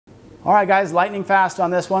All right guys, lightning fast on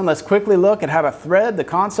this one. Let's quickly look at how to thread the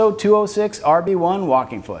Consew 206 rb-1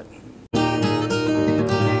 walking foot.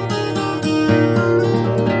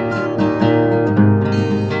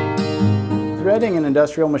 Threading an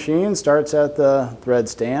industrial machine starts at the thread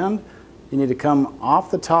stand. You need to come off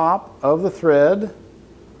the top of the thread,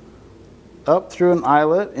 up through an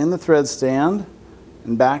eyelet in the thread stand,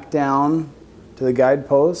 and back down to the guide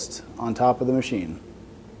post on top of the machine.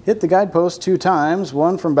 Hit the guide post 2 times,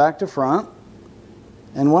 one from back to front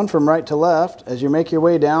and one from right to left as you make your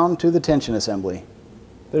way down to the tension assembly.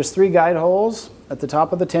 There's 3 guide holes at the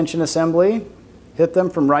top of the tension assembly. Hit them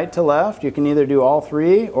from right to left. You can either do all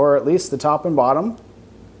 3 or at least the top and bottom.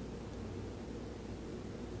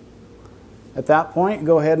 At that point,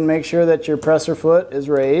 go ahead and make sure that your presser foot is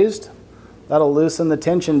raised. That'll loosen the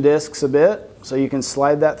tension discs a bit so you can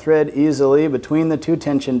slide that thread easily between the 2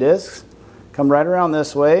 tension discs. Come right around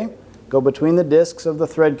this way, go between the discs of the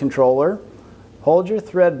thread controller, hold your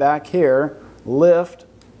thread back here, lift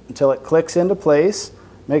until it clicks into place.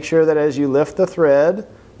 Make sure that as you lift the thread,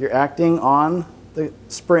 you're acting on the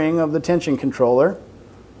spring of the tension controller.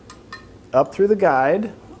 Up through the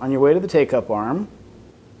guide on your way to the take-up arm.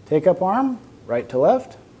 Take-up arm, right to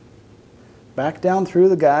left. Back down through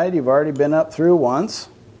the guide you've already been up through once.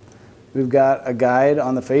 We've got a guide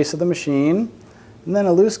on the face of the machine, and then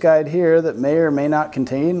a loose guide here that may or may not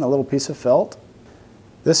contain a little piece of felt.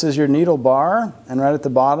 This is your needle bar, and right at the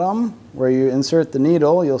bottom where you insert the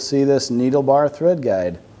needle, you'll see this needle bar thread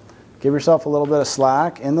guide. Give yourself a little bit of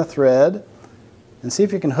slack in the thread and see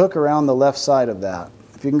if you can hook around the left side of that.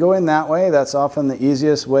 If you can go in that way, that's often the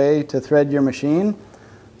easiest way to thread your machine.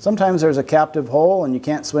 Sometimes there's a captive hole and you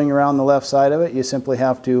can't swing around the left side of it. You simply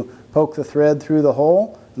have to poke the thread through the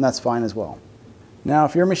hole, and that's fine as well. Now,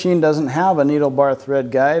 if your machine doesn't have a needle bar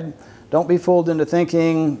thread guide, don't be fooled into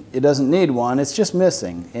thinking it doesn't need one. It's just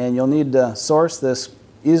missing, and you'll need to source this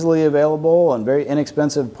easily available and very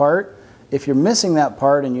inexpensive part. If you're missing that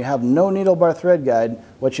part and you have no needle bar thread guide,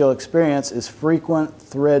 what you'll experience is frequent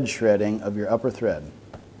thread shredding of your upper thread.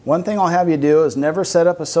 One thing I'll have you do is never set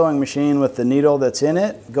up a sewing machine with the needle that's in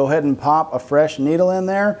it. Go ahead and pop a fresh needle in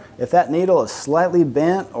there. If that needle is slightly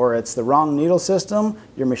bent or it's the wrong needle system,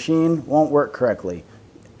 your machine won't work correctly.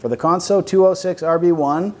 For the Consew 206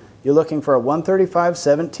 rb-1, you're looking for a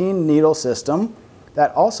 135/17 needle system.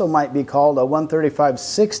 That also might be called a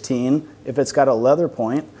 135/16 if it's got a leather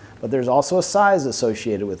point, but there's also a size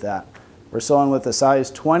associated with that. We're sewing with a size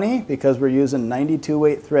 20 because we're using 92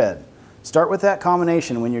 weight thread. Start with that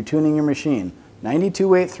combination when you're tuning your machine. 92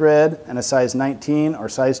 weight thread and a size 19 or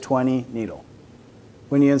size 20 needle.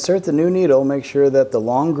 When you insert the new needle, make sure that the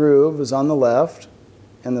long groove is on the left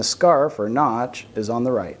and the scarf or notch is on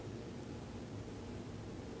the right.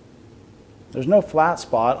 There's no flat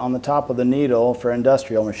spot on the top of the needle for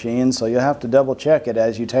industrial machines, so you'll have to double check it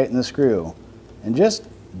as you tighten the screw. And just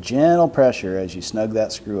gentle pressure as you snug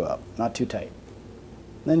that screw up, not too tight.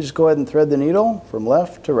 Then just go ahead and thread the needle from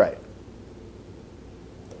left to right.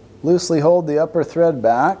 Loosely hold the upper thread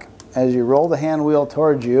back as you roll the hand wheel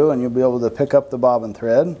towards you, and you'll be able to pick up the bobbin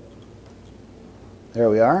thread.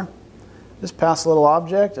 There we are. Just pass a little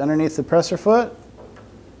object underneath the presser foot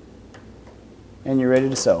and you're ready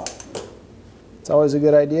to sew. It's always a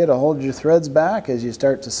good idea to hold your threads back as you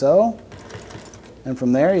start to sew, and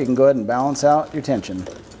from there you can go ahead and balance out your tension.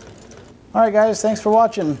 Alright guys, thanks for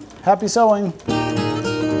watching. Happy sewing!